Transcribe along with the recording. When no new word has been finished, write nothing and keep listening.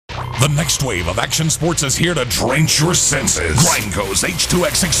The next wave of action sports is here to drench your senses. Grindco's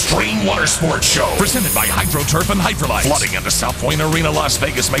H2X Extreme Water Sports Show, presented by HydroTurf and Hyperlight. Flooding into South Point Arena, Las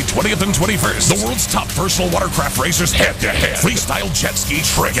Vegas, May 20th and 21st. The world's top personal watercraft racers head-to-head. Freestyle jet ski,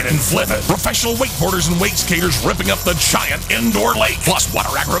 trick it and flip it. Professional wakeboarders and wake skaters ripping up the giant indoor lake. Plus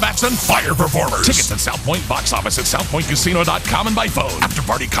water acrobats and fire performers. Tickets at South Point box office at southpointcasino.com and by phone. After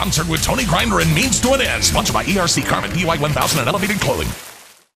party concert with Tony Grinder and Means to an End. Sponsored by ERC Carmen, PY 1000 and Elevated Clothing.